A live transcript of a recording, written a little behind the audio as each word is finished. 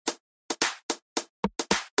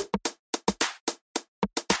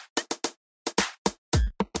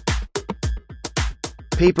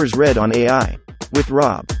Papers read on AI. With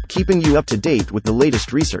Rob, keeping you up to date with the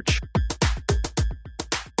latest research.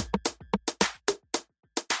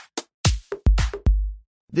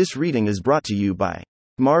 This reading is brought to you by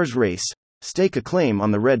Mars Race. Stake a claim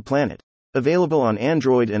on the Red Planet. Available on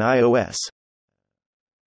Android and iOS.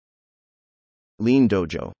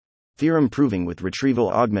 LeanDojo. Theorem proving with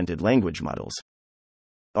Retrieval-Augmented language models.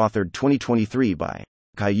 Authored 2023 by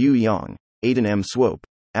Kai-Yu Yang, Aidan M. Swope,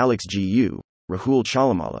 Alex G. Yu, Rahul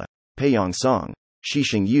Chalamala, Peiyong Song,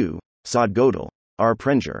 Shixing Yu, Saad Godal, R.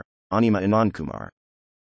 Prenger, Anima Anandkumar.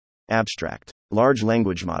 Abstract. Large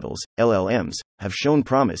language models, LLMs, have shown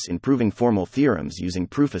promise in proving formal theorems using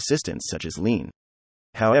proof assistants such as Lean.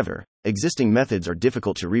 However, existing methods are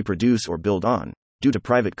difficult to reproduce or build on, due to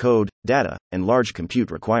private code, data, and large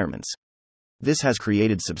compute requirements. This has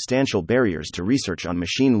created substantial barriers to research on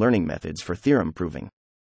machine learning methods for theorem proving.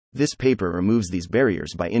 This paper removes these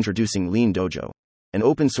barriers by introducing LeanDojo, an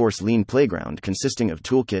open-source Lean playground consisting of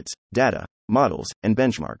toolkits, data, models, and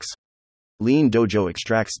benchmarks. LeanDojo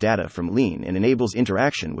extracts data from Lean and enables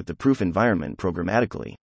interaction with the proof environment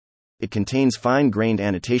programmatically. It contains fine-grained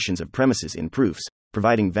annotations of premises in proofs,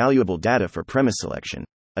 providing valuable data for premise selection,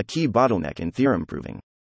 a key bottleneck in theorem proving.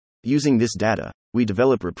 Using this data, we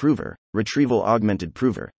develop Reprover, Retrieval-Augmented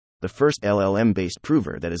Prover, the first LLM-based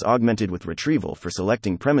prover that is augmented with retrieval for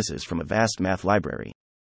selecting premises from a vast math library.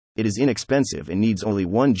 It is inexpensive and needs only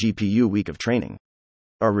 1 GPU week of training.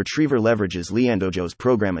 Our retriever leverages LeanDojo's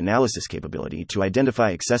program analysis capability to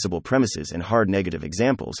identify accessible premises and hard negative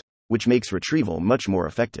examples, which makes retrieval much more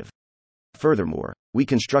effective. Furthermore, we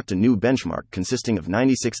construct a new benchmark consisting of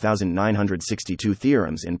 96,962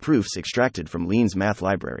 theorems and proofs extracted from Lean's math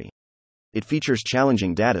library. It features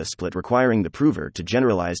challenging data split requiring the prover to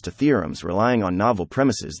generalize to theorems relying on novel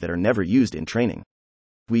premises that are never used in training.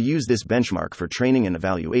 We use this benchmark for training and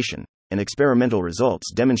evaluation, and experimental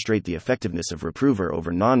results demonstrate the effectiveness of Reprover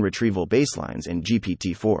over non-retrieval baselines and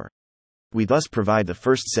GPT-4. We thus provide the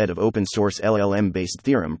first set of open-source LLM-based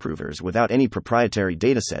theorem provers without any proprietary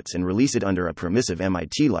datasets and release it under a permissive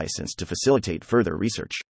MIT license to facilitate further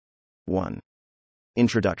research. 1.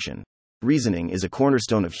 Introduction. Reasoning is a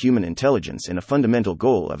cornerstone of human intelligence and a fundamental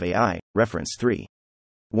goal of AI. Reference 3.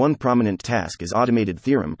 One prominent task is automated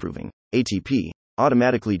theorem proving, ATP,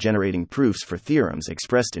 automatically generating proofs for theorems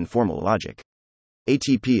expressed in formal logic.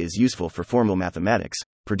 ATP is useful for formal mathematics,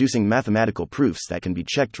 producing mathematical proofs that can be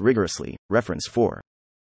checked rigorously. Reference 4.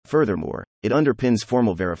 Furthermore, it underpins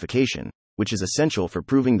formal verification, which is essential for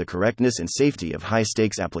proving the correctness and safety of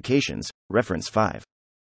high-stakes applications. Reference 5.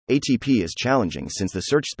 ATP is challenging since the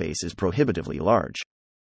search space is prohibitively large.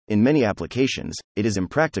 In many applications, it is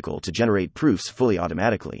impractical to generate proofs fully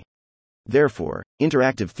automatically. Therefore,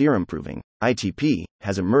 interactive theorem proving, ITP,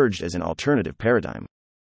 has emerged as an alternative paradigm.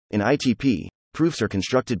 In ITP, proofs are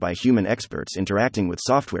constructed by human experts interacting with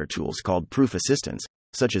software tools called proof assistants,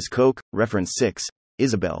 such as Coke, reference 6,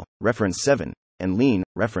 Isabelle, reference 7, and Lean,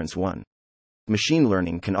 reference 1. Machine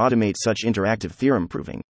learning can automate such interactive theorem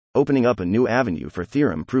proving, opening up a new avenue for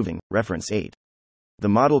theorem proving, reference 8. The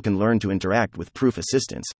model can learn to interact with proof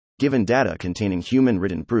assistants, given data containing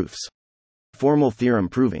human-written proofs. Formal theorem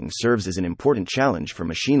proving serves as an important challenge for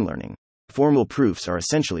machine learning. Formal proofs are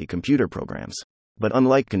essentially computer programs. But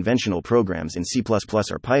unlike conventional programs in C++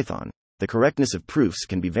 or Python, the correctness of proofs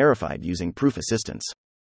can be verified using proof assistants.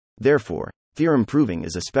 Therefore, theorem proving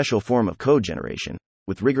is a special form of code generation,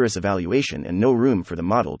 with rigorous evaluation and no room for the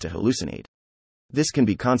model to hallucinate. This can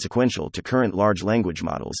be consequential to current large language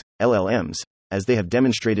models, LLMs, as they have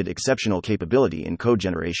demonstrated exceptional capability in code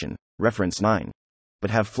generation, reference 9,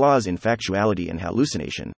 but have flaws in factuality and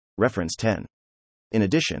hallucination, reference 10. In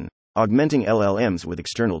addition, augmenting LLMs with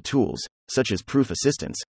external tools, such as proof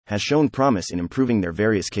assistants, has shown promise in improving their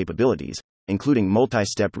various capabilities, including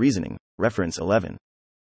multi-step reasoning, reference 11.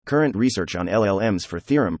 Current research on LLMs for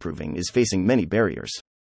theorem proving is facing many barriers.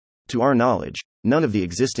 To our knowledge, none of the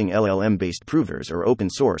existing LLM-based provers are open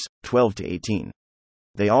source, 12 to 18.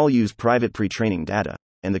 They all use private pre-training data,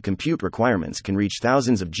 and the compute requirements can reach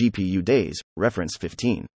thousands of GPU days, reference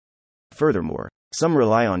 15. Furthermore, some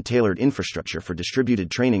rely on tailored infrastructure for distributed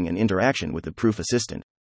training and interaction with the proof assistant.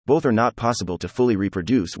 Both are not possible to fully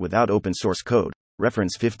reproduce without open source code,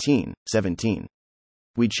 reference 15, 17.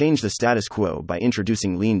 We change the status quo by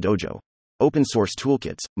introducing LeanDojo, open source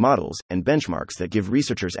toolkits, models, and benchmarks that give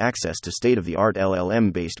researchers access to state-of-the-art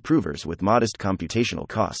LLM-based provers with modest computational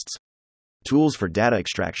costs. Tools for data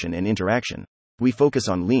extraction and interaction. We focus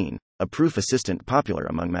on Lean, a proof assistant popular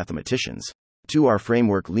among mathematicians. Our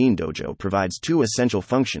framework LeanDojo provides two essential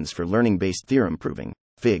functions for learning-based theorem proving.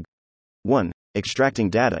 Fig. 1. Extracting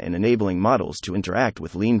data and enabling models to interact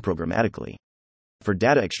with Lean programmatically. For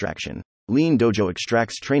data extraction, LeanDojo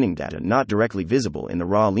extracts training data not directly visible in the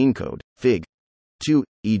raw Lean code, Fig. 2,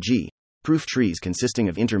 e.g., proof trees consisting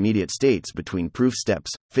of intermediate states between proof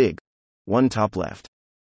steps, Fig. 1 top left.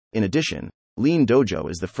 In addition, LeanDojo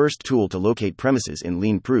is the first tool to locate premises in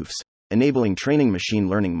Lean proofs, enabling training machine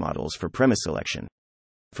learning models for premise selection.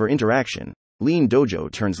 For interaction,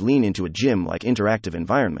 LeanDojo turns Lean into a gym-like interactive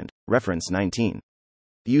environment, reference 19.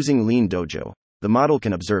 Using LeanDojo, the model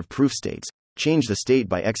can observe proof states, change the state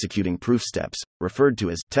by executing proof steps, referred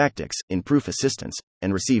to as tactics, in proof assistance,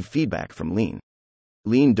 and receive feedback from Lean.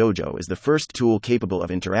 LeanDojo is the first tool capable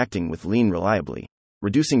of interacting with Lean reliably,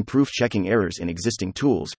 reducing proof checking errors in existing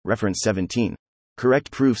tools, reference 17.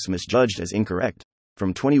 Correct proofs misjudged as incorrect,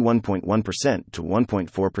 from 21.1% to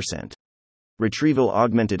 1.4%.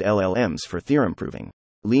 Retrieval-Augmented LLMs for theorem proving.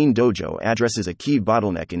 LeanDojo addresses a key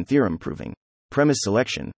bottleneck in theorem proving. Premise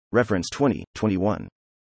selection, reference 2021.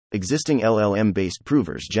 Existing LLM-based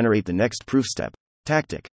provers generate the next proof step,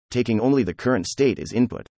 tactic, taking only the current state as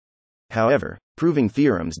input. However, proving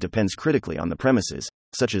theorems depends critically on the premises,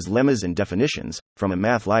 such as lemmas and definitions, from a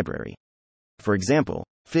math library. For example,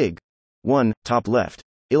 Fig. 1, top left,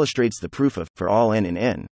 illustrates the proof of, for all n in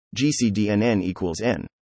n, GCD n equals n,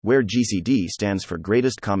 where GCD stands for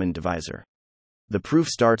greatest common divisor. The proof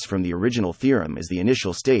starts from the original theorem as the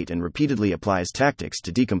initial state and repeatedly applies tactics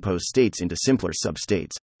to decompose states into simpler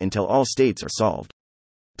substates, until all states are solved.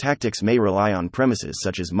 Tactics may rely on premises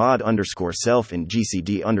such as mod_self and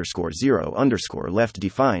GCD_0_ left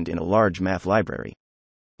defined in a large math library.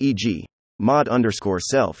 E.g.,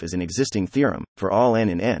 mod_self is an existing theorem, for all n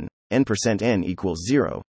in n, n% equals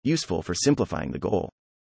 0, useful for simplifying the goal.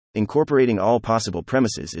 Incorporating all possible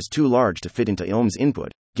premises is too large to fit into ILM's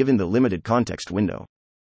input, given the limited context window.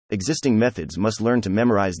 Existing methods must learn to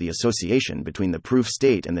memorize the association between the proof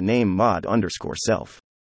state and the name mod_self.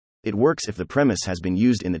 It works if the premise has been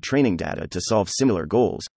used in the training data to solve similar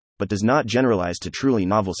goals, but does not generalize to truly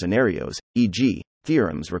novel scenarios, e.g.,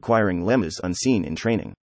 theorems requiring lemmas unseen in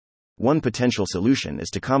training. One potential solution is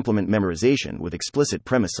to complement memorization with explicit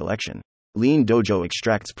premise selection. LeanDojo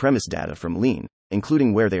extracts premise data from Lean,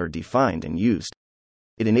 including where they are defined and used.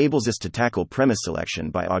 It enables us to tackle premise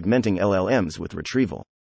selection by augmenting LLMs with retrieval.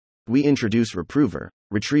 We introduce Reprover,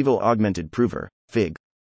 Retrieval-Augmented Prover, Fig.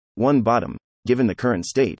 1 bottom. Given the current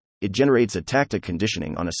state, it generates a tactic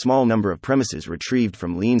conditioning on a small number of premises retrieved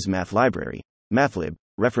from Lean's math library, mathlib,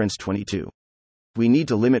 reference 22. We need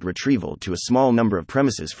to limit retrieval to a small number of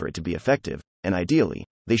premises for it to be effective, and ideally,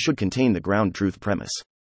 they should contain the ground truth premise.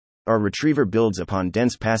 Our retriever builds upon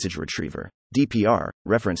dense passage retriever, DPR,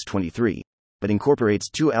 reference 23, but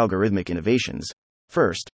incorporates two algorithmic innovations.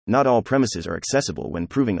 First, not all premises are accessible when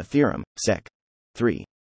proving a theorem, sec. 3.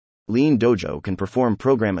 LeanDojo can perform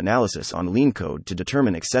program analysis on Lean code to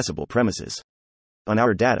determine accessible premises. On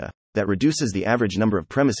our data, that reduces the average number of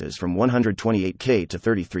premises from 128k to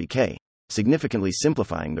 33k, significantly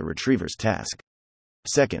simplifying the retriever's task.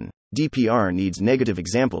 Second, DPR needs negative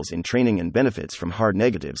examples in training and benefits from hard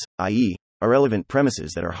negatives, i.e., irrelevant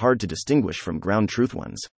premises that are hard to distinguish from ground truth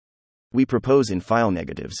ones. We propose in file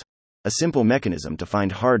negatives, a simple mechanism to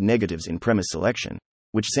find hard negatives in premise selection,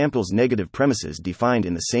 which samples negative premises defined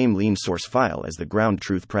in the same Lean source file as the ground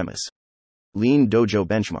truth premise. LeanDojo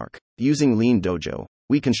benchmark. Using LeanDojo,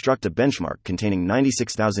 we construct a benchmark containing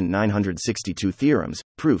 96,962 theorems,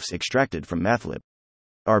 proofs extracted from mathlib.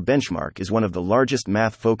 Our benchmark is one of the largest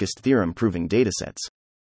math-focused theorem-proving datasets.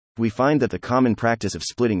 We find that the common practice of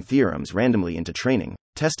splitting theorems randomly into training,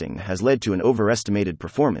 testing has led to an overestimated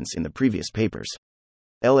performance in the previous papers.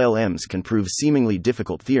 LLMs can prove seemingly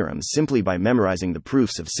difficult theorems simply by memorizing the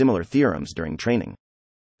proofs of similar theorems during training.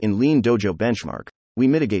 In LeanDojo benchmark, we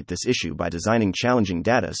mitigate this issue by designing challenging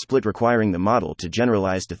data split requiring the model to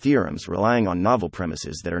generalize to theorems relying on novel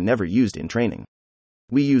premises that are never used in training.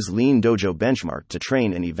 We use LeanDojo benchmark to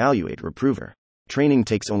train and evaluate Reprover. Training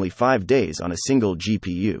takes only 5 days on a single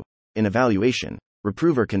GPU. In evaluation,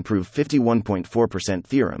 Reprover can prove 51.4%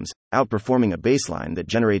 theorems, outperforming a baseline that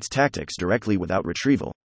generates tactics directly without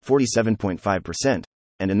retrieval, 47.5%,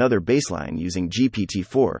 and another baseline using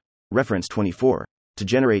GPT-4, reference 24, to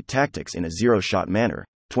generate tactics in a zero-shot manner,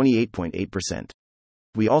 28.8%.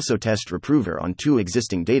 We also test Reprover on 2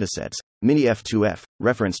 existing datasets, MiniF2F,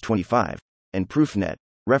 reference 25, and ProofNet,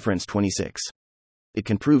 reference 26. It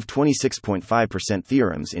can prove 26.5%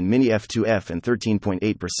 theorems in MiniF2F and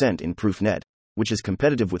 13.8% in ProofNet, which is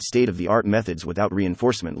competitive with state-of-the-art methods without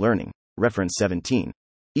reinforcement learning, reference 17,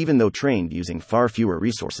 even though trained using far fewer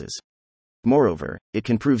resources. Moreover, it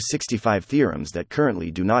can prove 65 theorems that currently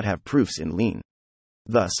do not have proofs in Lean.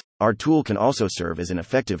 Thus, our tool can also serve as an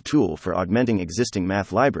effective tool for augmenting existing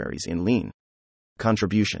math libraries in Lean.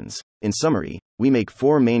 Contributions. In summary, we make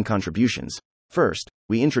 4 main contributions. First,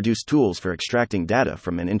 we introduce tools for extracting data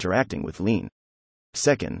from and interacting with Lean.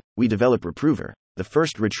 Second, we develop Retriever, the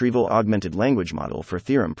first retrieval-augmented language model for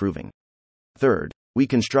theorem proving. Third, we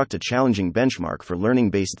construct a challenging benchmark for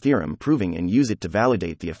learning-based theorem proving and use it to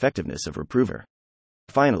validate the effectiveness of Retriever.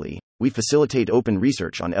 Finally, we facilitate open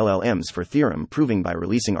research on LLMs for theorem proving by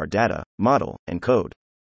releasing our data, model, and code.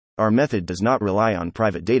 Our method does not rely on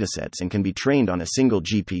private datasets and can be trained on a single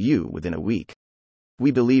GPU within a week.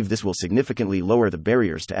 We believe this will significantly lower the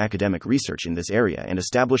barriers to academic research in this area and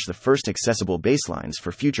establish the first accessible baselines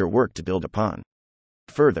for future work to build upon.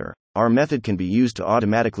 Further, our method can be used to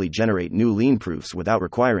automatically generate new Lean proofs without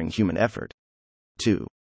requiring human effort. 2.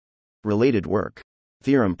 Related work.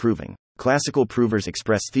 Theorem proving. Classical provers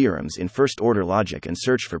express theorems in first-order logic and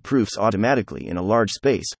search for proofs automatically in a large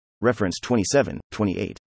space, reference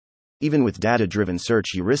 27-28. Even with data-driven search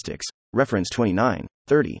heuristics, reference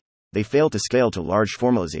 29-30, they fail to scale to large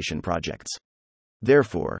formalization projects.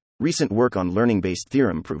 Therefore, recent work on learning-based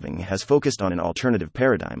theorem proving has focused on an alternative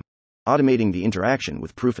paradigm, automating the interaction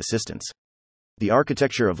with proof assistance. The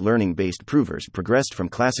architecture of learning-based provers progressed from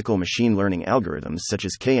classical machine learning algorithms such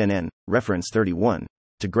as KNN, reference 31,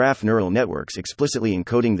 to graph neural networks explicitly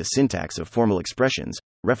encoding the syntax of formal expressions,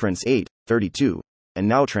 reference 8-32, and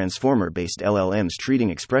now transformer-based LLMs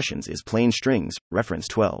treating expressions as plain strings, reference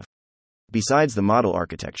 12. Besides the model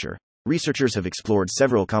architecture, researchers have explored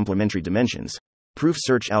several complementary dimensions. Proof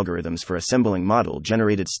search algorithms for assembling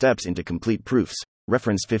model-generated steps into complete proofs,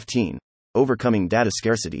 reference 15. Overcoming data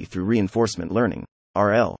scarcity through reinforcement learning,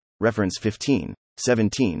 RL, reference 15,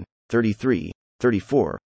 17, 33,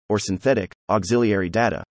 34, or synthetic, auxiliary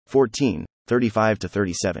data, 14,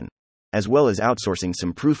 35-37. As well as outsourcing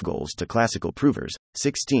some proof goals to classical provers,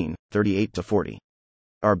 16, 38-40.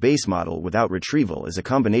 Our base model without retrieval is a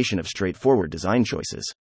combination of straightforward design choices.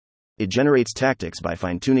 It generates tactics by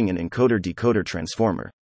fine-tuning an encoder-decoder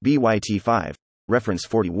transformer, BYT5, reference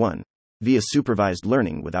 41, via supervised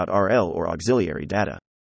learning without RL or auxiliary data.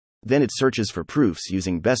 Then it searches for proofs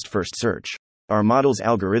using best first search. Our model's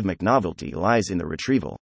algorithmic novelty lies in the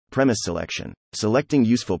retrieval premise selection. Selecting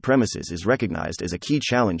useful premises is recognized as a key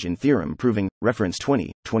challenge in theorem proving, reference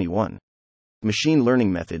 20-21. Machine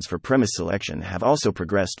learning methods for premise selection have also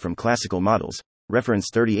progressed from classical models, reference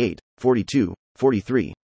 38, 42,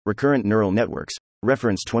 43, recurrent neural networks,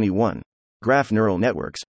 reference 21, graph neural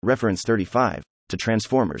networks, reference 35, to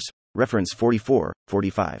transformers, reference 44,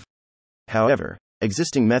 45. However,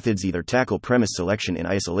 existing methods either tackle premise selection in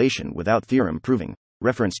isolation without theorem proving,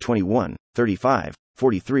 reference 21, 35,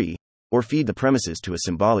 43, or feed the premises to a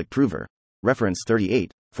symbolic prover, reference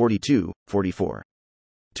 38, 42, 44.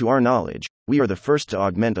 To our knowledge, we are the first to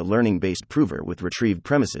augment a learning-based prover with retrieved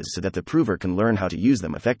premises so that the prover can learn how to use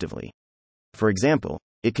them effectively. For example,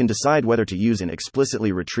 it can decide whether to use an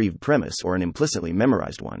explicitly retrieved premise or an implicitly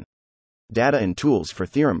memorized one. Data and tools for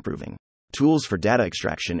theorem proving. Tools for data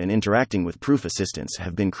extraction and interacting with proof assistance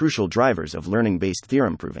have been crucial drivers of learning-based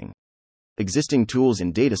theorem proving. Existing tools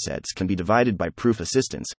and datasets can be divided by proof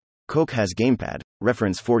assistance. Coke has Gamepad,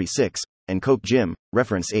 reference 46, and Coke Gym,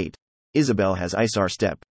 reference 8. Isabel has ISAR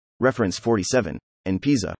Step, reference 47, and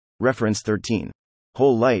Pisa, reference 13.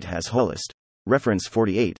 Whole Light has Holist, reference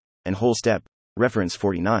 48, and Whole Step, reference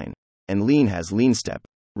 49. And Lean has Lean Step,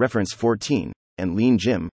 reference 14, and Lean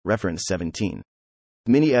Gym, reference 17.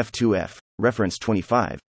 Mini F2F, reference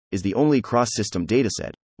 25, is the only cross-system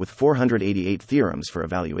dataset, with 488 theorems for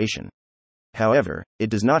evaluation. However, it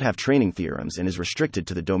does not have training theorems and is restricted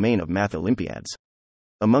to the domain of math Olympiads.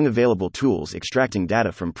 Among available tools extracting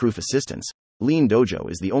data from proof assistance,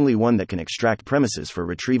 LeanDojo is the only one that can extract premises for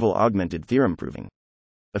retrieval-augmented theorem proving.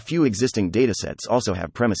 A few existing datasets also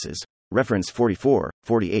have premises, reference 44,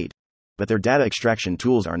 48, but their data extraction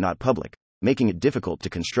tools are not public, making it difficult to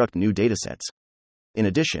construct new datasets. In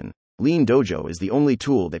addition, LeanDojo is the only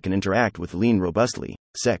tool that can interact with Lean robustly,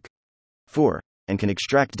 Sec. 4, and can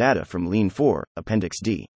extract data from Lean 4, Appendix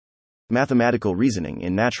D. Mathematical reasoning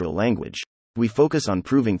in natural language. We focus on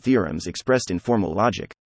proving theorems expressed in formal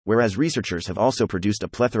logic, whereas researchers have also produced a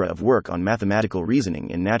plethora of work on mathematical reasoning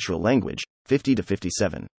in natural language,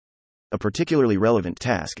 50-57. A particularly relevant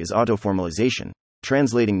task is autoformalization,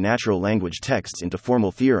 translating natural language texts into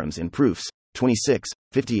formal theorems and proofs, 26,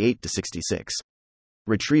 58-66.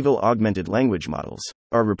 Retrieval-Augmented language models.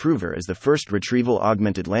 Our Retriever is the first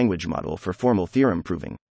retrieval-augmented language model for formal theorem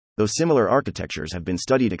proving, though similar architectures have been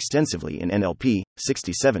studied extensively in NLP,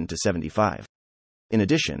 67-75. In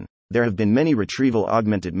addition, there have been many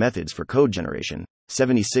retrieval-augmented methods for code generation,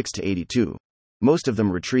 76-82. Most of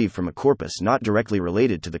them retrieve from a corpus not directly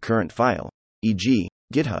related to the current file, e.g.,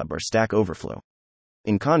 GitHub or Stack Overflow.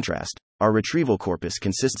 In contrast, our retrieval corpus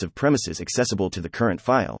consists of premises accessible to the current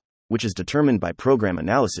file, which is determined by program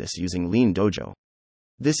analysis using LeanDojo.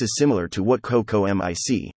 This is similar to what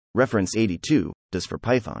CoCoMIC, reference 82, does for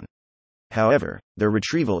Python. However, their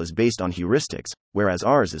retrieval is based on heuristics, whereas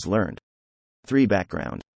ours is learned. 3.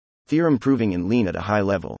 Background. Theorem proving in Lean at a high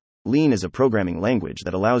level. Lean is a programming language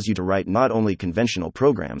that allows you to write not only conventional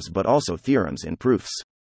programs but also theorems and proofs.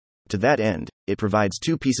 To that end, it provides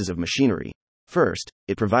two pieces of machinery. First,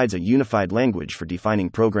 it provides a unified language for defining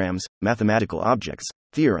programs, mathematical objects,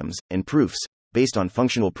 theorems, and proofs, based on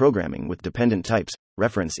functional programming with dependent types,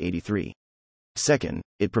 reference 83. Second,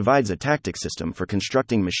 it provides a tactic system for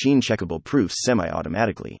constructing machine-checkable proofs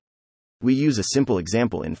semi-automatically. We use a simple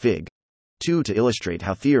example in Fig. 2 to illustrate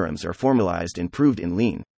how theorems are formalized and proved in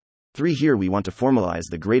Lean. 3. Here we want to formalize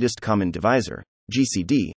the greatest common divisor,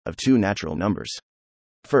 GCD, of two natural numbers.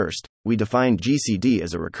 First, we define GCD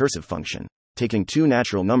as a recursive function, taking two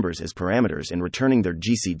natural numbers as parameters and returning their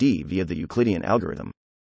GCD via the Euclidean algorithm.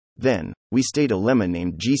 Then, we state a lemma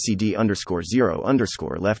named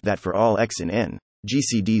GCD_0_left that for all x in n,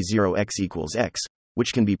 GCD 0x equals x,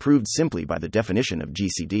 which can be proved simply by the definition of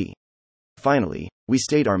GCD. Finally, we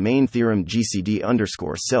state our main theorem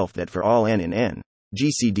GCD_self that for all n in n,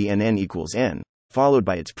 GCD nn equals n, followed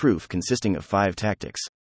by its proof consisting of 5 tactics.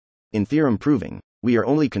 In theorem proving, we are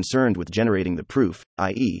only concerned with generating the proof,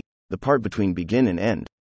 i.e., the part between begin and end.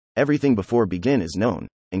 Everything before begin is known,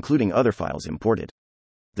 including other files imported.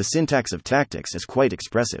 The syntax of tactics is quite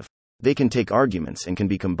expressive. They can take arguments and can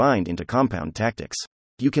be combined into compound tactics.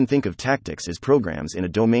 You can think of tactics as programs in a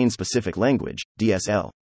domain-specific language, DSL.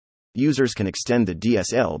 Users can extend the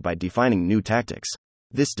DSL by defining new tactics.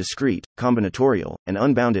 This discrete, combinatorial, and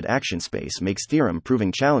unbounded action space makes theorem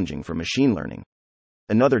proving challenging for machine learning.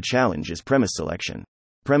 Another challenge is premise selection.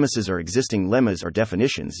 Premises are existing lemmas or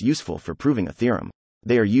definitions useful for proving a theorem.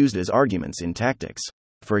 They are used as arguments in tactics.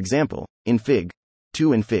 For example, in Fig.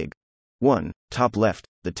 2 and Fig. 1, top left,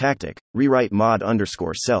 the tactic, rewrite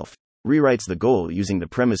mod_self, rewrites the goal using the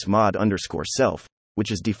premise mod_self,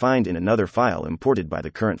 which is defined in another file imported by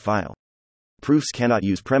the current file. Proofs cannot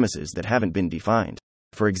use premises that haven't been defined.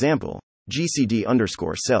 For example,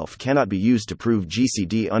 GCD_self cannot be used to prove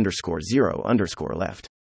GCD_0_left.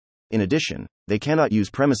 In addition, they cannot use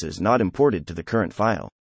premises not imported to the current file.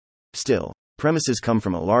 Still, premises come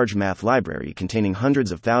from a large math library containing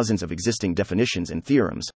hundreds of thousands of existing definitions and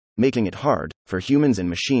theorems, making it hard, for humans and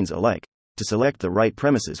machines alike, to select the right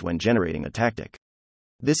premises when generating a tactic.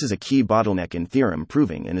 This is a key bottleneck in theorem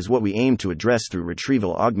proving and is what we aim to address through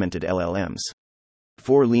retrieval-augmented LLMs.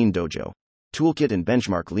 4. LeanDojo. Toolkit and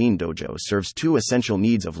benchmark. LeanDojo serves two essential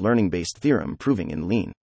needs of learning-based theorem proving in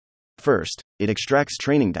Lean. First, it extracts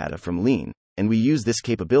training data from Lean, and we use this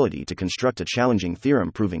capability to construct a challenging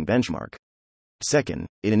theorem proving benchmark. Second,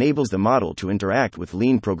 it enables the model to interact with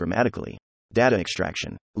Lean programmatically. Data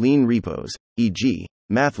extraction. Lean repos, e.g.,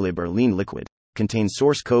 MathLib or Lean Liquid, contain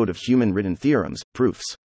source code of human-written theorems,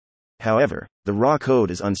 proofs. However, the raw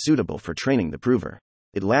code is unsuitable for training the prover.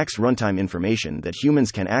 It lacks runtime information that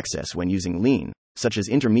humans can access when using Lean, such as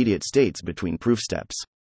intermediate states between proof steps.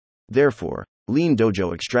 Therefore,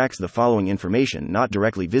 LeanDojo extracts the following information not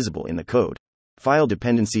directly visible in the code: file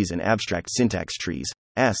dependencies and abstract syntax trees,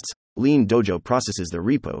 ASTs. LeanDojo processes the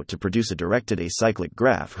repo to produce a directed acyclic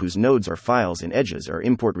graph whose nodes are files and edges are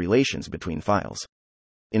import relations between files.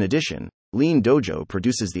 In addition, LeanDojo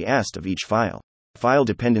produces the AST of each file. File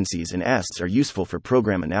dependencies and ASTs are useful for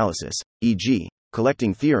program analysis, e.g.,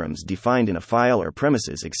 collecting theorems defined in a file or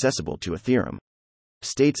premises accessible to a theorem.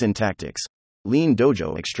 States and tactics.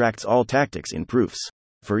 LeanDojo extracts all tactics in proofs.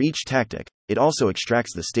 For each tactic, it also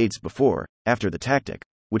extracts the states before, after the tactic,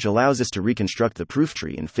 which allows us to reconstruct the proof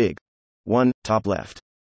tree in Fig. 1, top left.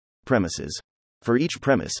 Premises. For each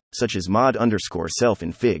premise, such as mod_self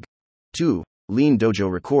in Fig. 2,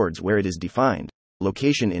 LeanDojo records where it is defined,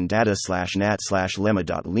 location in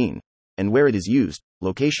data/nat/lemma.lean, and where it is used,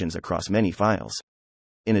 locations across many files.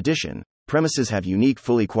 In addition, premises have unique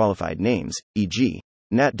fully qualified names, e.g.,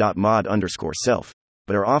 nat.mod_self,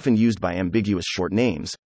 but are often used by ambiguous short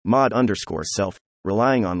names, mod_self,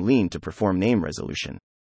 relying on Lean to perform name resolution.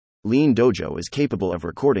 LeanDojo is capable of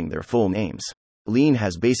recording their full names. Lean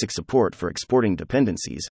has basic support for exporting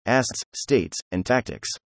dependencies, ASTs, states, and tactics.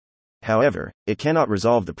 However, it cannot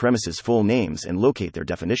resolve the premises' full names and locate their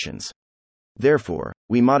definitions. Therefore,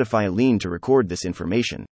 we modify Lean to record this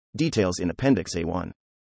information, details in Appendix A1.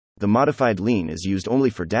 The modified Lean is used only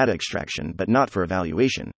for data extraction but not for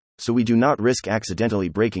evaluation, so we do not risk accidentally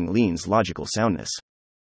breaking Lean's logical soundness.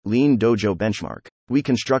 LeanDojo benchmark. We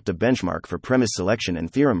construct a benchmark for premise selection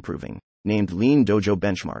and theorem proving, named LeanDojo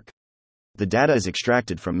benchmark. The data is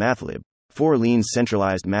extracted from MathLib, 4Lean's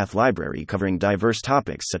centralized math library covering diverse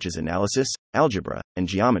topics such as analysis, algebra, and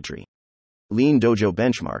geometry. LeanDojo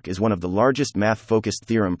Benchmark is one of the largest math-focused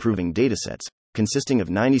theorem-proving datasets, consisting of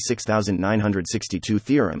 96,962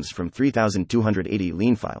 theorems from 3,280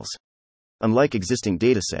 Lean files. Unlike existing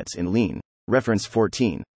datasets in Lean, reference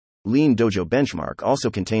 14, LeanDojo Benchmark also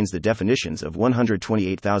contains the definitions of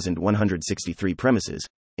 128,163 premises,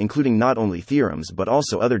 including not only theorems but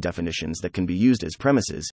also other definitions that can be used as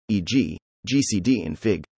premises, e.g., GCD in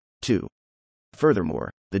Fig. 2.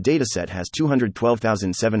 Furthermore, the dataset has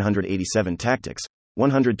 212,787 tactics,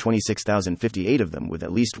 126,058 of them with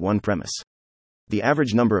at least one premise. The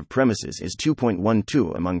average number of premises is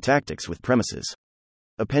 2.12 among tactics with premises.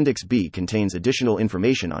 Appendix B contains additional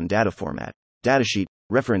information on data format, datasheet,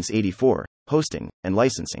 reference 84, hosting, and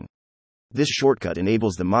licensing. This shortcut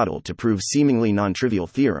enables the model to prove seemingly non-trivial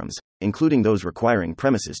theorems, including those requiring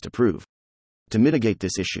premises to prove. To mitigate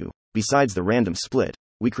this issue, besides the random split,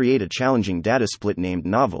 we create a challenging data split named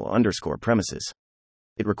novel_premises.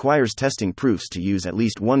 It requires testing proofs to use at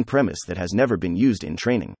least one premise that has never been used in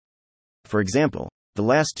training. For example, the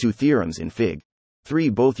last two theorems in Fig. 3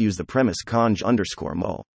 both use the premise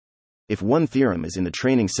conj_mul. If one theorem is in the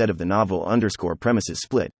training set of the novel_premises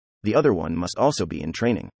split, the other one must also be in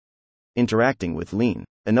training. Interacting with Lean.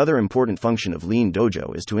 Another important function of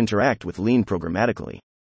LeanDojo is to interact with Lean programmatically.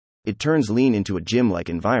 It turns Lean into a gym-like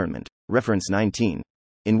environment, reference 19,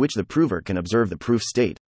 in which the prover can observe the proof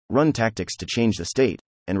state, run tactics to change the state,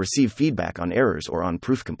 and receive feedback on errors or on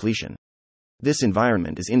proof completion. This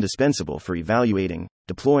environment is indispensable for evaluating,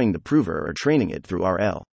 deploying the prover or training it through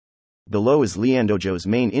RL. Below is LeanDojo's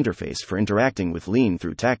main interface for interacting with Lean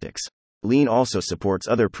through tactics. Lean also supports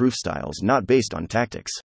other proof styles not based on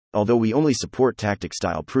tactics. Although we only support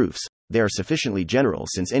tactic-style proofs, they are sufficiently general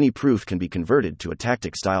since any proof can be converted to a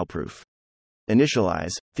tactic-style proof.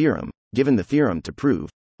 Initialize theorem. Given the theorem to prove,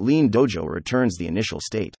 LeanDojo returns the initial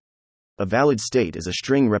state. A valid state is a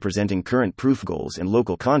string representing current proof goals and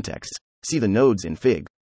local contexts. See the nodes in Fig.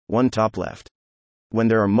 1 top left. When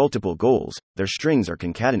there are multiple goals, their strings are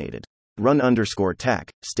concatenated. Run_tac,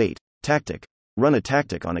 state, tactic. Run a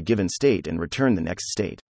tactic on a given state and return the next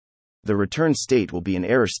state. The returned state will be an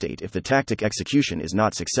error state if the tactic execution is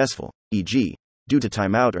not successful, e.g., due to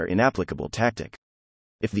timeout or inapplicable tactic.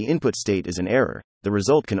 If the input state is an error, the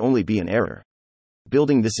result can only be an error.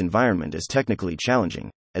 Building this environment is technically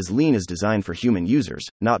challenging, as Lean is designed for human users,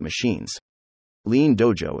 not machines.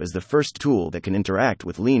 LeanDojo is the first tool that can interact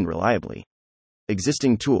with Lean reliably.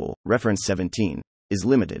 Existing tool, reference 17, is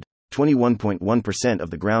limited. 21.1% of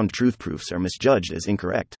the ground truth proofs are misjudged as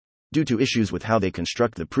incorrect, due to issues with how they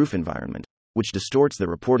construct the proof environment, which distorts the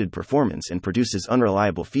reported performance and produces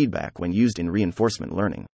unreliable feedback when used in reinforcement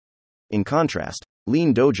learning. In contrast,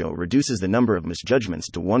 LeanDojo reduces the number of misjudgments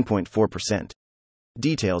to 1.4%.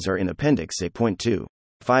 Details are in Appendix A.2.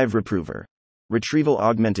 5 Reprover.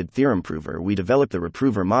 Retrieval-Augmented Theorem Prover. We developed the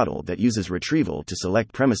Reprover model that uses retrieval to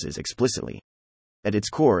select premises explicitly. At its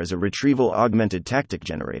core is a retrieval-augmented tactic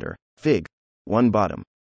generator, Fig. 1 bottom.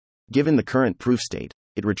 Given the current proof state,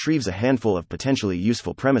 it retrieves a handful of potentially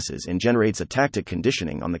useful premises and generates a tactic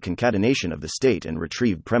conditioning on the concatenation of the state and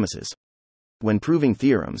retrieved premises. When proving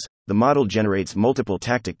theorems, the model generates multiple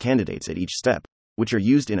tactic candidates at each step, which are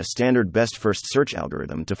used in a standard best-first search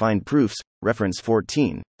algorithm to find proofs, reference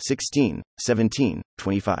 14, 16, 17,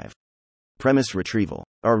 25. Premise retrieval.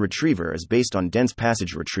 Our retriever is based on dense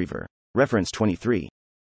passage retriever, reference 23.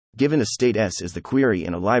 Given a state S is the query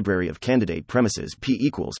in a library of candidate premises P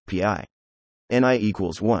equals PI. NI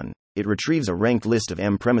equals 1, it retrieves a ranked list of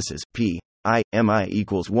M premises P, I, MI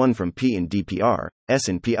equals 1 from P in DPR. S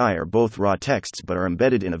and PI are both raw texts but are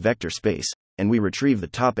embedded in a vector space, and we retrieve the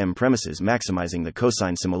top M premises maximizing the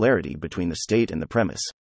cosine similarity between the state and the premise.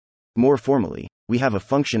 More formally, we have a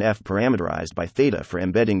function f parameterized by theta for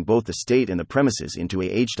embedding both the state and the premises into a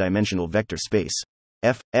h-dimensional vector space.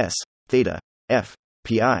 F, S, theta, F,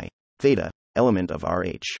 Pi, theta, element of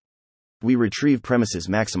Rh. We retrieve premises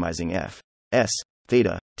maximizing F, S,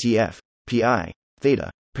 theta, Tf, Pi, theta,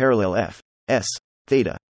 parallel F, S,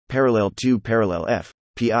 theta, parallel 2 parallel F,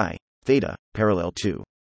 Pi, theta, parallel 2.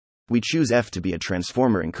 We choose F to be a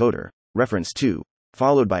transformer encoder, reference 2,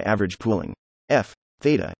 followed by average pooling. F,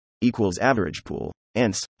 theta, equals average pool,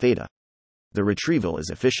 hence, theta. The retrieval is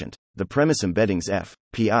efficient. The premise embeddings F,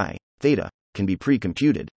 Pi, theta, can be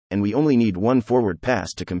pre-computed, and we only need one forward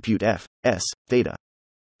pass to compute F, S, theta.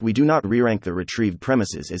 We do not re-rank the retrieved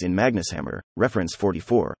premises as in MagnusHammer, reference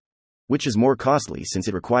 44, which is more costly since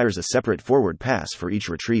it requires a separate forward pass for each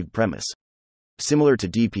retrieved premise. Similar to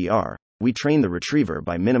DPR, we train the retriever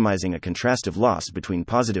by minimizing a contrastive loss between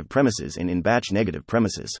positive premises and in-batch negative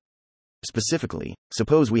premises. Specifically,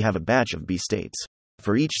 suppose we have a batch of B states.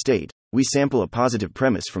 For each state, we sample a positive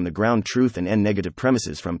premise from the ground truth and n negative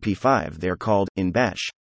premises from P5. They are called, in batch,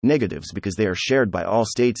 negatives because they are shared by all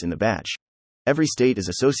states in the batch. Every state is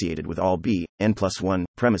associated with all B, n+1,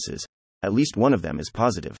 premises. At least one of them is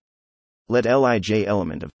positive. Let Lij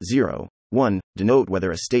element of 0, 1 denote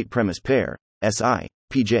whether a state premise pair, Si,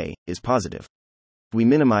 Pj, is positive. We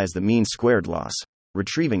minimize the mean squared loss,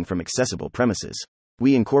 retrieving from accessible premises.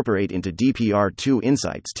 We incorporate into DPR2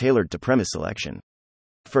 insights tailored to premise selection.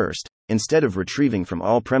 First, instead of retrieving from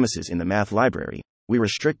all premises in the math library, we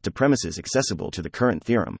restrict to premises accessible to the current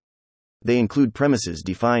theorem. They include premises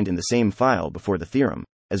defined in the same file before the theorem,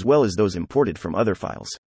 as well as those imported from other files.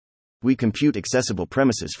 We compute accessible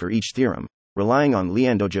premises for each theorem, relying on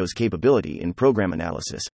LeanDojo's capability in program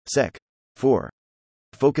analysis, Sec. 4.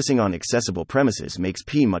 Focusing on accessible premises makes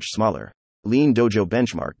P much smaller. LeanDojo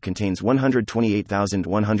benchmark contains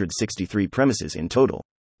 128,163 premises in total,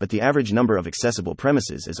 but the average number of accessible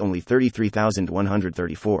premises is only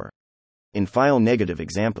 33,134. In file negative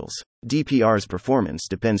examples, DPR's performance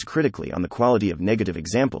depends critically on the quality of negative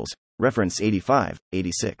examples, reference 85,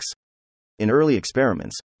 86. In early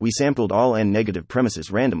experiments, we sampled all n negative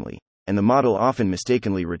premises randomly, and the model often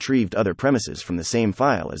mistakenly retrieved other premises from the same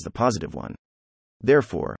file as the positive one.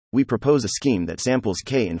 Therefore, we propose a scheme that samples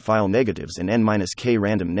k in file negatives and n-k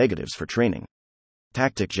random negatives for training.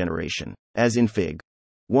 Tactic generation. As in Fig.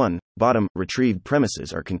 1, bottom, retrieved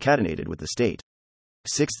premises are concatenated with the state.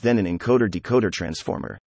 6. Then an encoder-decoder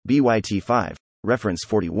transformer, BYT5, reference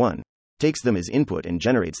 41, takes them as input and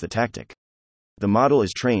generates the tactic. The model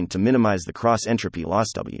is trained to minimize the cross-entropy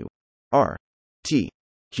loss W. R. T.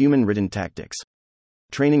 Human-written tactics.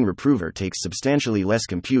 Training reprover takes substantially less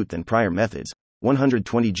compute than prior methods,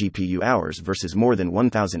 120 GPU hours versus more than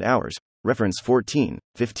 1,000 hours, reference 14,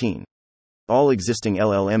 15. All existing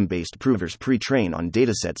LLM-based provers pre-train on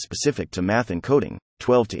datasets specific to math and coding,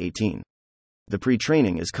 12 to 18. The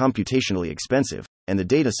pre-training is computationally expensive, and the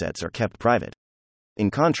datasets are kept private. In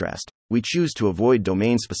contrast, we choose to avoid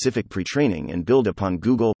domain-specific pre-training and build upon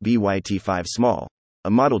Google BYT5 Small, a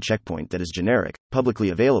model checkpoint that is generic, publicly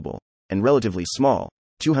available, and relatively small,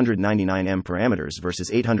 299M parameters versus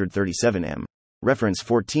 837M, reference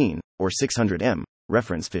 14, or 600M,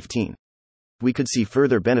 reference 15. We could see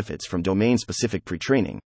further benefits from domain-specific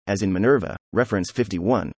pre-training, as in Minerva, reference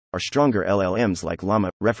 51, or stronger LLMs like Llama,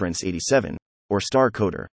 reference 87, or Star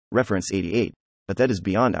Coder, reference 88, but that is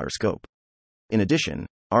beyond our scope. In addition,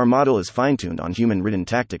 our model is fine-tuned on human-written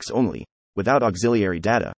tactics only, without auxiliary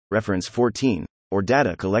data, reference 14, or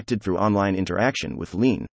data collected through online interaction with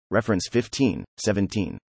Lean, reference 15,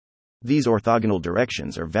 17. These orthogonal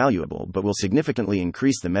directions are valuable but will significantly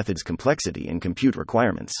increase the method's complexity and compute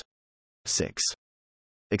requirements. 6.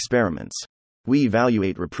 Experiments. We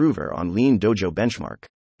evaluate Reprover on LeanDojo benchmark.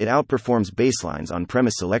 It outperforms baselines on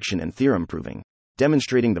premise selection and theorem proving,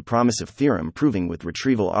 demonstrating the promise of theorem proving with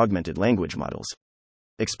retrieval-augmented language models.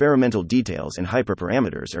 Experimental details and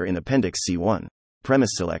hyperparameters are in Appendix C1.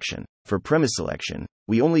 Premise selection. For premise selection,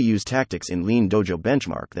 we only use tactics in LeanDojo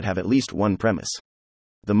benchmark that have at least one premise.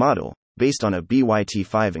 The model, based on a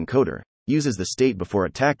BYT5 encoder, uses the state before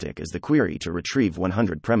a tactic as the query to retrieve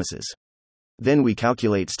 100 premises. Then we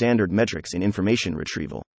calculate standard metrics in information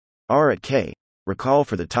retrieval. R at K, recall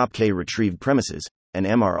for the top K retrieved premises, and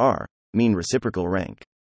MRR, mean reciprocal rank.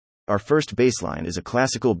 Our first baseline is a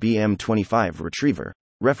classical BM25 retriever,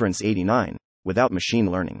 reference 89, without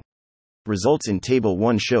machine learning. Results in Table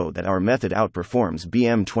 1 show that our method outperforms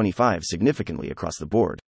BM25 significantly across the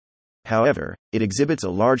board. However, it exhibits a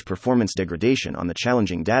large performance degradation on the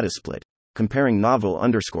challenging data split, comparing novel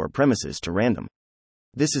premises to random.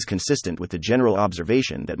 This is consistent with the general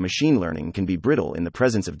observation that machine learning can be brittle in the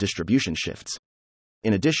presence of distribution shifts.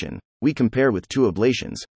 In addition, we compare with two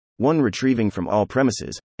ablations, one retrieving from all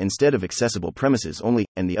premises, instead of accessible premises only,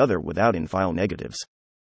 and the other without in-file negatives.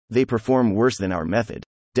 They perform worse than our method,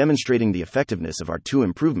 demonstrating the effectiveness of our two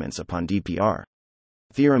improvements upon DPR.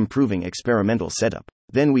 Theorem proving experimental setup.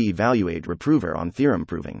 Then we evaluate Reprover on theorem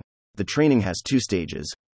proving. The training has two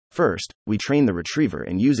stages. First, we train the retriever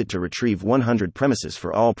and use it to retrieve 100 premises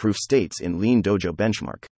for all proof states in LeanDojo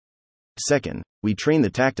benchmark. Second, we train the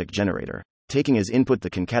tactic generator, taking as input the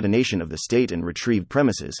concatenation of the state and retrieved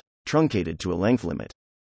premises, truncated to a length limit.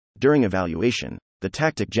 During evaluation, the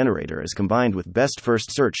tactic generator is combined with best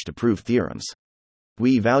first search to prove theorems.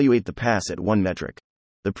 We evaluate the pass at one metric.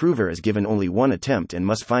 The prover is given only one attempt and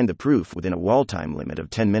must find the proof within a wall time limit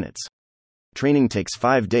of 10 minutes. Training takes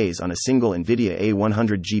 5 days on a single NVIDIA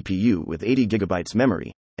A100 GPU with 80 GB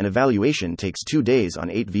memory, and evaluation takes 2 days on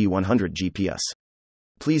 8v100 GPS.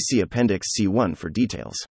 Please see Appendix C1 for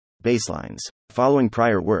details. Baselines. Following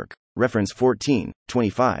prior work, reference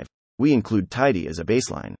 14.25, we include tidy as a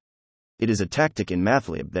baseline. It is a tactic in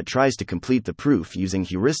MATLAB that tries to complete the proof using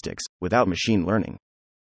heuristics, without machine learning.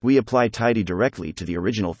 We apply tidy directly to the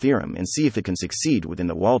original theorem and see if it can succeed within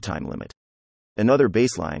the wall time limit. Another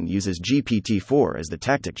baseline uses GPT-4 as the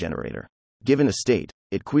tactic generator. Given a state,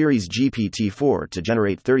 it queries GPT-4 to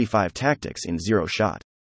generate 35 tactics in 0 shot.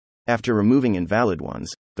 After removing invalid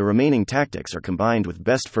ones, the remaining tactics are combined with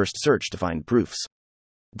best first search to find proofs.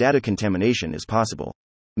 Data contamination is possible.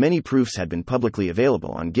 Many proofs had been publicly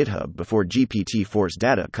available on GitHub before GPT-4's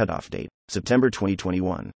data cutoff date, September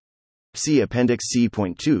 2021. See Appendix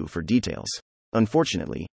C.2 for details.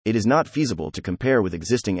 Unfortunately, it is not feasible to compare with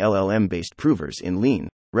existing LLM-based provers in Lean,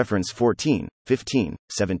 reference 14, 15,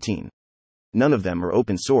 17. None of them are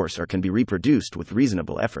open source or can be reproduced with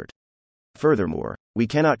reasonable effort. Furthermore, we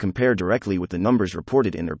cannot compare directly with the numbers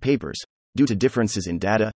reported in their papers, due to differences in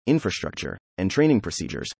data, infrastructure, and training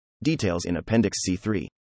procedures, details in Appendix C3.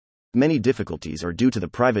 Many difficulties are due to the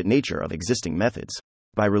private nature of existing methods.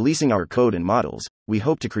 By releasing our code and models, we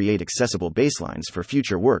hope to create accessible baselines for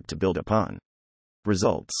future work to build upon.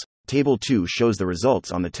 Results. Table 2 shows the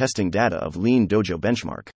results on the testing data of LeanDojo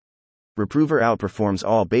benchmark. Reprover outperforms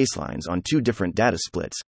all baselines on 2 different data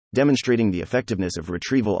splits, demonstrating the effectiveness of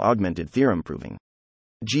retrieval-augmented theorem proving.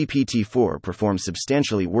 GPT-4 performs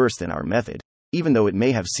substantially worse than our method, even though it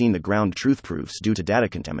may have seen the ground truth proofs due to data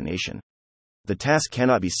contamination. The task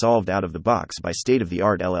cannot be solved out of the box by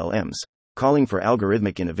state-of-the-art LLMs, calling for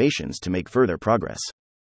algorithmic innovations to make further progress.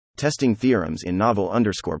 Testing theorems in novel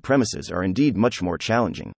premises are indeed much more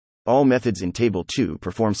challenging. All methods in Table 2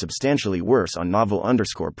 perform substantially worse on novel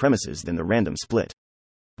premises than the random split.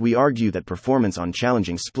 We argue that performance on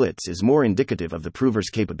challenging splits is more indicative of the prover's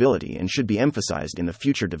capability and should be emphasized in the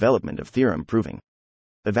future development of theorem proving.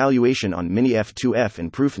 Evaluation on Mini-F2F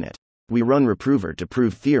and ProofNet. We run Reprover to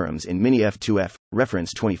prove theorems in Mini-F2F,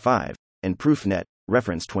 reference 25, and ProofNet,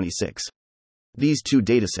 reference 26. These 2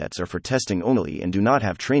 datasets are for testing only and do not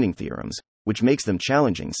have training theorems, which makes them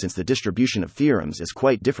challenging since the distribution of theorems is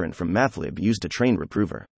quite different from MATLAB used to train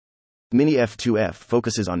Reprover. Mini-F2F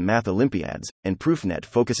focuses on math Olympiads, and ProofNet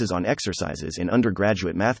focuses on exercises in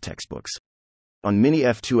undergraduate math textbooks. On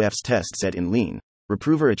Mini-F2F's test set in Lean,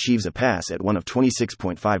 Reprover achieves a pass at 1 of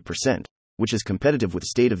 26.5%, which is competitive with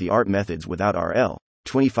state-of-the-art methods without RL,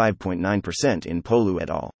 25.9% in Polu et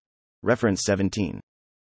al. Reference 17.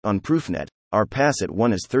 On ProofNet, our pass at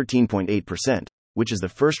 1 is 13.8%, which is the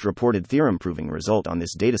first reported theorem proving result on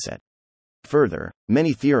this dataset. Further,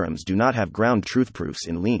 many theorems do not have ground truth proofs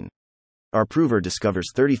in Lean. Our prover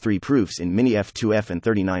discovers 33 proofs in Mini-F2F and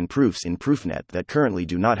 39 proofs in ProofNet that currently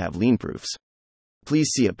do not have Lean proofs. Please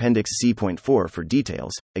see Appendix C.4 for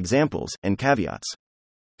details, examples, and caveats.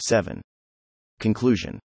 7.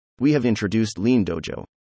 Conclusion. We have introduced LeanDojo,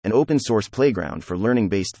 an open-source playground for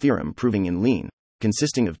learning-based theorem proving in Lean,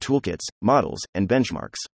 consisting of toolkits, models, and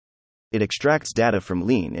benchmarks. It extracts data from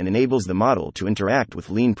Lean and enables the model to interact with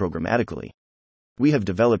Lean programmatically. We have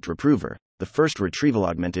developed Reprover, the first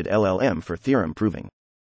retrieval-augmented LLM for theorem proving.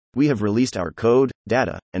 We have released our code,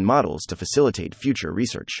 data, and models to facilitate future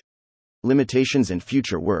research. Limitations and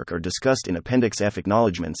future work are discussed in Appendix F.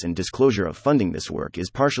 Acknowledgements and disclosure of funding. This work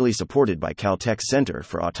is partially supported by Caltech's Center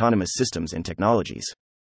for Autonomous Systems and Technologies.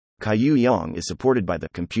 Kaiyu Yang is supported by the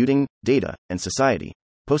Computing, Data, and Society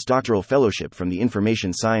postdoctoral fellowship from the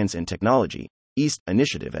Information Science and Technology East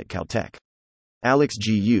initiative at Caltech. Alex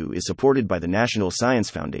Gu is supported by the National Science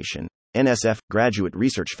Foundation NSF Graduate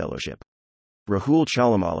Research Fellowship. Rahul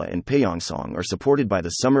Chalamala and Pyeongsong are supported by the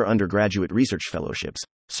Summer Undergraduate Research Fellowships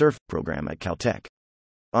SURF program at Caltech.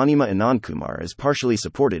 Anima Anandkumar is partially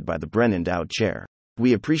supported by the Bren Endowed Chair.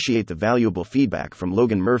 We appreciate the valuable feedback from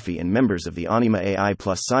Logan Murphy and members of the Anima AI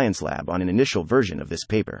Plus Science Lab on an initial version of this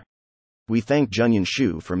paper. We thank Junyan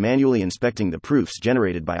Shu for manually inspecting the proofs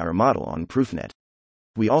generated by our model on ProofNet.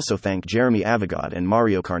 We also thank Jeremy Avigad and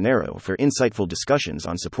Mario Carnero for insightful discussions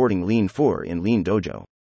on supporting Lean 4 in LeanDojo.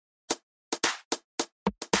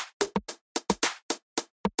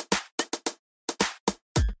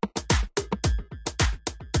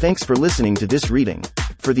 Thanks for listening to this reading.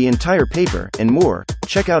 For the entire paper and more,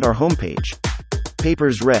 check out our homepage,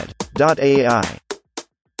 papersread.ai.